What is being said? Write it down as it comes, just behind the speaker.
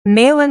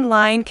Mail-in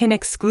line can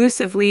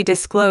exclusively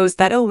disclose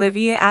that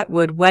Olivia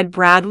Attwood wed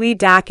Bradley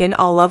Dack in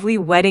a lovely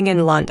wedding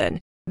in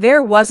London.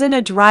 There wasn't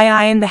a dry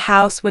eye in the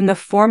house when the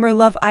former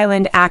Love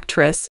Island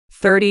actress,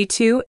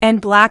 32, and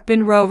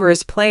Blackburn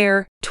Rovers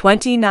player,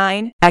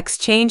 29,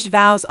 exchanged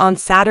vows on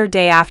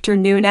Saturday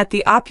afternoon at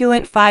the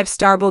opulent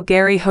five-star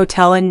Bulgari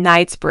hotel in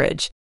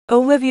Knightsbridge.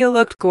 Olivia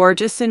looked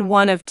gorgeous in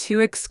one of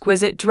two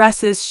exquisite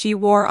dresses she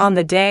wore on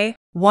the day,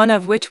 one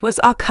of which was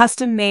a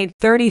custom-made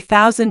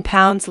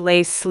 £30,000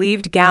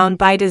 lace-sleeved gown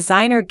by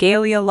designer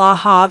Galia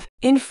Lahov,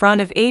 in front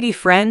of 80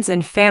 friends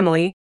and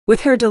family,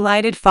 with her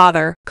delighted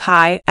father,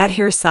 Kai, at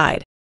her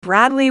side.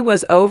 Bradley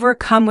was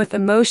overcome with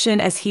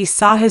emotion as he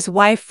saw his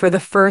wife for the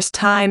first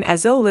time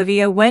as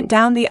Olivia went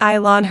down the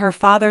aisle on her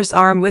father's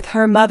arm with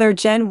her mother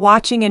Jen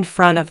watching in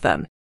front of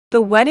them.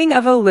 The wedding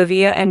of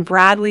Olivia and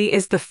Bradley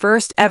is the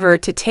first ever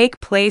to take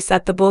place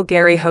at the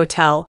Bulgari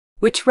Hotel,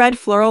 which red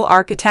floral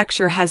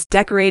architecture has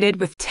decorated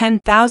with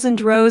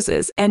 10,000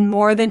 roses and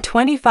more than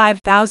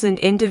 25,000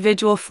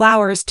 individual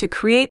flowers to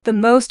create the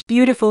most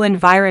beautiful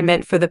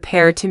environment for the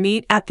pair to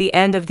meet at the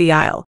end of the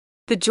aisle.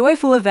 The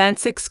joyful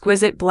event's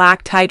exquisite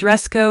black tie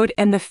dress code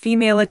and the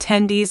female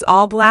attendees'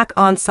 all-black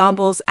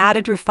ensembles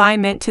added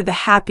refinement to the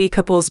happy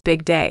couple's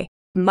big day.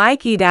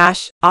 Mikey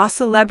Dash, a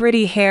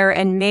celebrity hair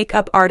and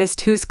makeup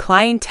artist whose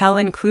clientele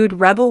include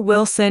Rebel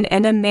Wilson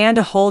and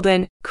Amanda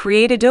Holden,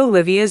 created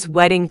Olivia's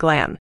wedding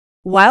glam.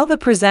 While the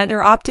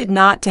presenter opted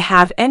not to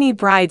have any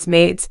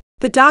bridesmaids,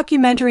 the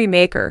documentary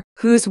maker,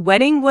 whose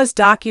wedding was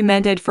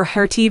documented for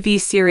her TV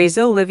series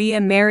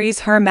Olivia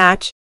Marries Her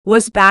Match,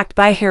 was backed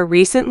by her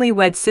recently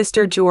wed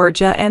sister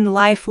Georgia and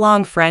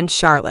lifelong friend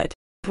Charlotte.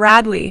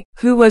 Bradley,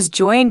 who was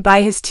joined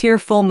by his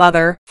tearful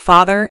mother,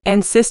 father,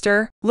 and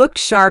sister, looked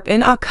sharp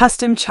in a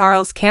custom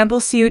Charles Campbell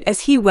suit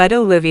as he wed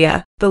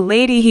Olivia, the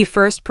lady he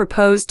first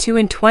proposed to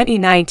in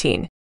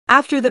 2019.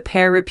 After the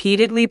pair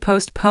repeatedly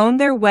postponed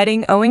their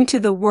wedding owing to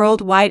the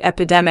worldwide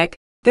epidemic,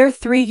 their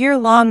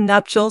 3-year-long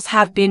nuptials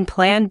have been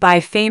planned by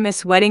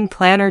famous wedding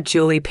planner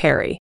Julie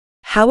Perry.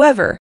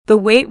 However, the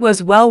wait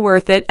was well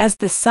worth it as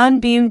the sun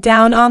beamed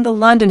down on the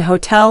London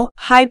Hotel.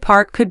 Hyde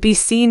Park could be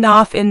seen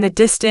off in the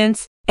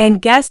distance,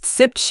 and guests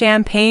sipped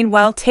champagne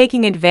while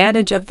taking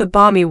advantage of the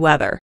balmy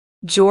weather.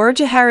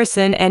 Georgia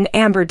Harrison and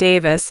Amber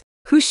Davis,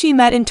 who she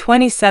met in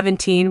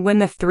 2017 when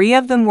the three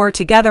of them were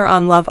together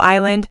on Love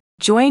Island,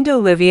 joined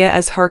Olivia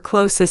as her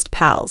closest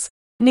pals.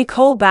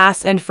 Nicole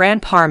Bass and Fran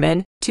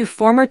Parman, two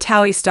former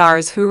Towie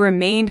stars who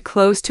remained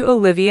close to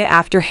Olivia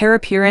after her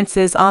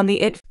appearances on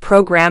the IT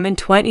program in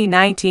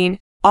 2019,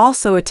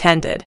 also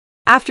attended.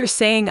 After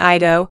saying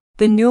 "Ido,"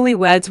 the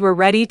newlyweds were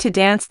ready to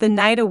dance the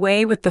night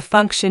away with the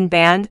Function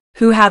Band,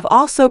 who have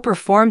also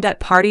performed at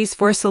parties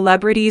for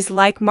celebrities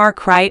like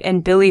Mark Wright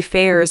and Billy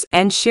Fayers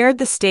and shared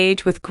the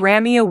stage with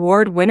Grammy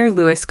Award winner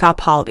Lewis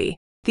Capaldi.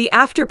 The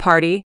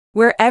after-party,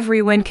 where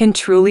everyone can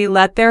truly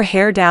let their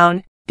hair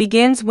down,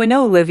 begins when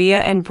Olivia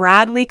and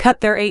Bradley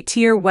cut their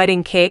 8-tier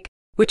wedding cake,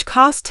 which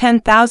cost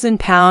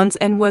 £10,000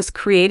 and was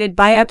created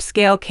by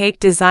upscale cake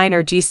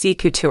designer GC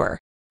Couture.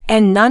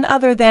 And none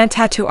other than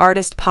tattoo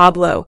artist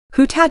Pablo,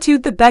 who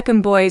tattooed the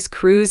Beckham Boys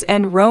Cruz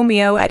and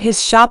Romeo at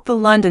his shop The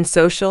London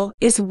Social,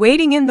 is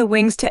waiting in the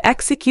wings to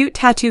execute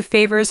tattoo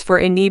favors for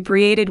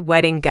inebriated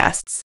wedding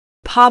guests.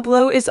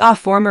 Pablo is a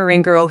former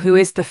ring girl who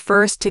is the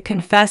first to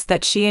confess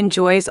that she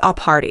enjoys a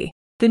party.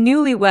 The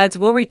newlyweds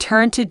will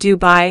return to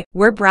Dubai,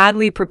 where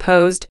Bradley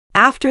proposed,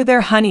 after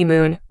their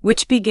honeymoon,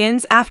 which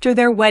begins after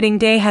their wedding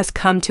day has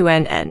come to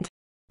an end.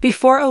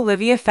 Before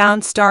Olivia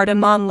found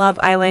stardom on Love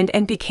Island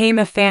and became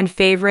a fan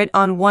favorite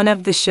on one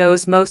of the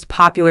show's most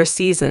popular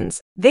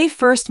seasons, they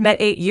first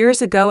met 8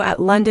 years ago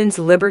at London's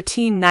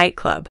Libertine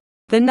nightclub.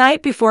 The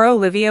night before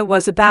Olivia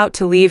was about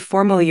to leave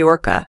for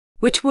Mallorca,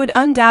 which would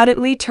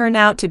undoubtedly turn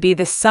out to be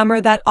the summer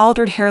that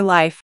altered her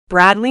life,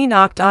 Bradley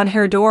knocked on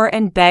her door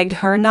and begged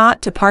her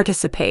not to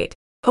participate.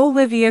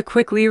 Olivia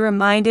quickly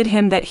reminded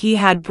him that he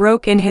had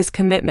broken his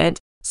commitment,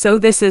 so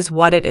this is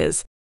what it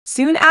is.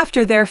 Soon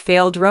after their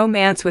failed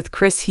romance with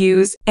Chris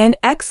Hughes, an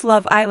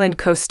ex-Love Island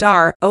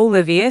co-star,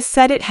 Olivia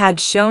said it had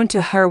shown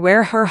to her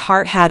where her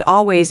heart had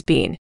always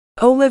been.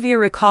 Olivia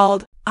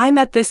recalled, "I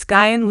met this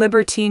guy in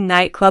Libertine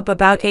nightclub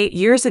about 8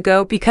 years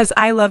ago because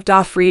I loved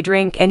a free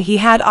drink and he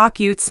had a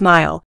cute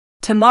smile.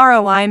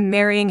 Tomorrow I'm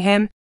marrying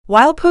him,"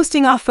 while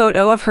posting a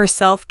photo of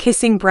herself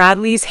kissing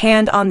Bradley's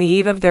hand on the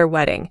eve of their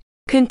wedding.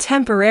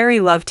 Contemporary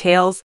love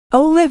tales.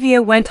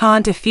 Olivia went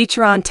on to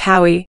feature on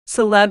Towie,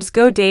 Celebs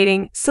Go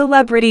Dating,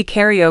 Celebrity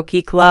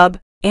Karaoke Club,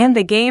 and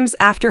The Games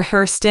after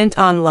her stint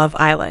on Love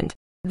Island.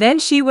 Then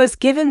she was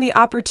given the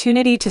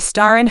opportunity to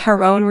star in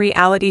her own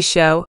reality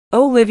show,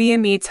 Olivia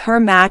Meets Her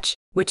Match,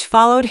 which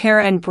followed her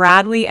and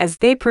Bradley as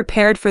they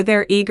prepared for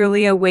their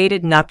eagerly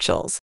awaited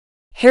nuptials.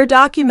 Her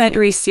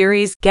documentary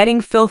series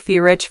Getting Filthy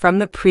Rich from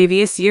the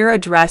previous year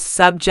addressed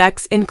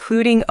subjects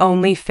including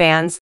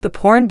OnlyFans, the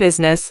porn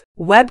business,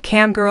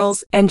 webcam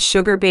girls, and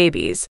sugar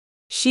babies.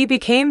 She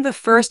became the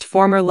first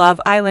former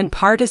Love Island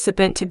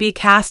participant to be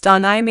cast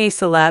on I'm a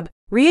Celeb,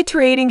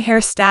 reiterating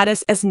her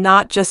status as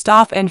not just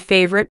a fan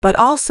favorite but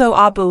also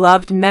a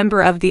beloved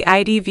member of the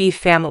ITV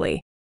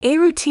family. A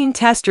routine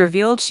test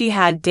revealed she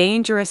had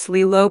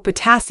dangerously low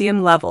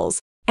potassium levels,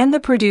 and the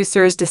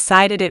producers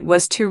decided it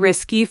was too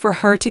risky for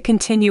her to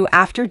continue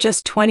after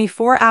just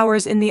 24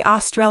 hours in the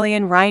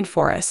Australian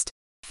rainforest.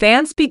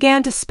 Fans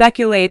began to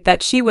speculate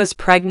that she was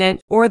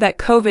pregnant or that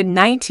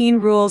COVID-19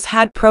 rules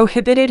had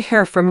prohibited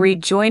her from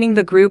rejoining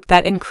the group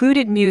that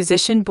included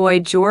musician Boy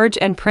George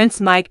and Prince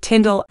Mike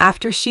Tindall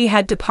after she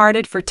had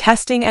departed for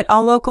testing at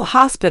a local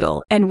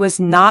hospital and was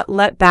not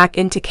let back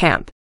into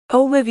camp.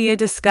 Olivia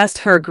discussed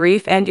her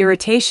grief and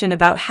irritation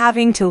about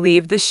having to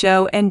leave the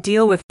show and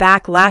deal with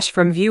backlash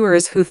from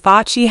viewers who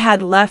thought she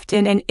had left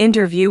in an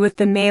interview with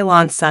the Mail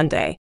on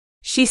Sunday.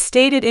 She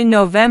stated in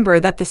November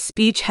that the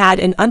speech had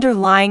an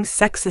underlying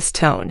sexist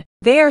tone.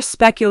 They are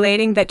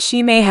speculating that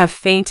she may have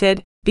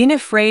fainted, been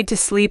afraid to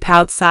sleep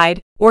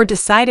outside, or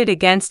decided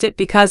against it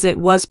because it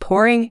was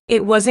pouring.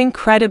 It was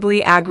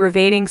incredibly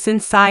aggravating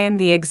since I am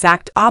the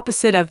exact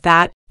opposite of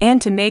that,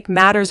 and to make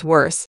matters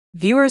worse,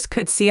 viewers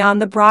could see on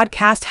the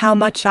broadcast how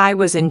much I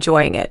was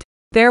enjoying it.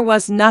 There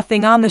was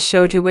nothing on the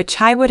show to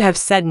which I would have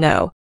said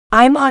no.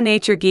 I'm a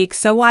nature geek,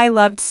 so I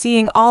loved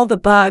seeing all the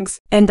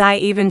bugs, and I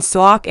even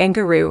saw a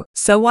kangaroo,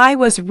 so I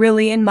was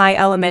really in my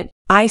element,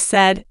 I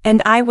said,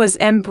 and I was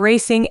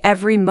embracing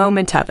every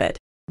moment of it.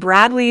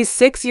 Bradley's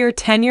 6-year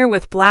tenure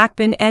with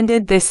Blackburn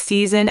ended this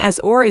season as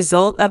a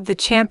result of the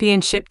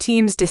championship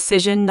team's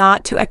decision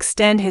not to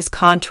extend his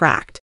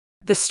contract.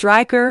 The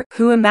striker,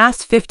 who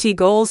amassed 50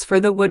 goals for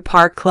the Wood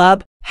Park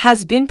club,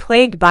 has been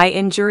plagued by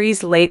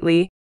injuries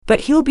lately,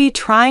 but he'll be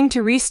trying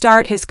to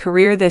restart his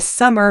career this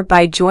summer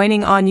by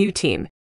joining a new team.